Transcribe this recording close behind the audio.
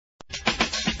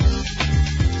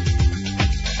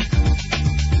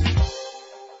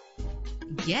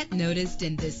Get noticed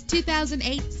in this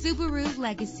 2008 Subaru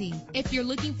Legacy. If you're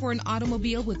looking for an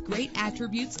automobile with great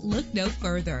attributes, look no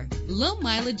further. Low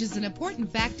mileage is an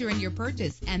important factor in your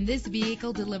purchase, and this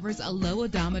vehicle delivers a low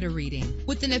odometer reading.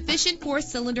 With an efficient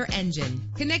 4-cylinder engine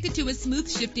connected to a smooth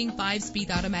shifting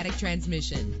 5-speed automatic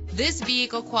transmission, this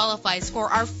vehicle qualifies for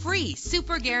our free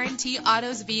Super Guarantee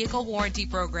Autos Vehicle Warranty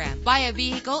Program. Buy a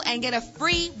vehicle and get a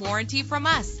free warranty from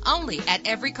us only at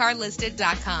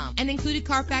everycarlisted.com. An included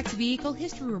Carfax Vehicle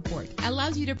History Report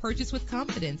allows you to purchase with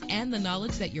confidence and the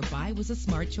knowledge that your buy was a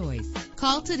smart choice.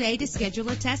 Call today to schedule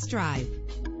a test drive.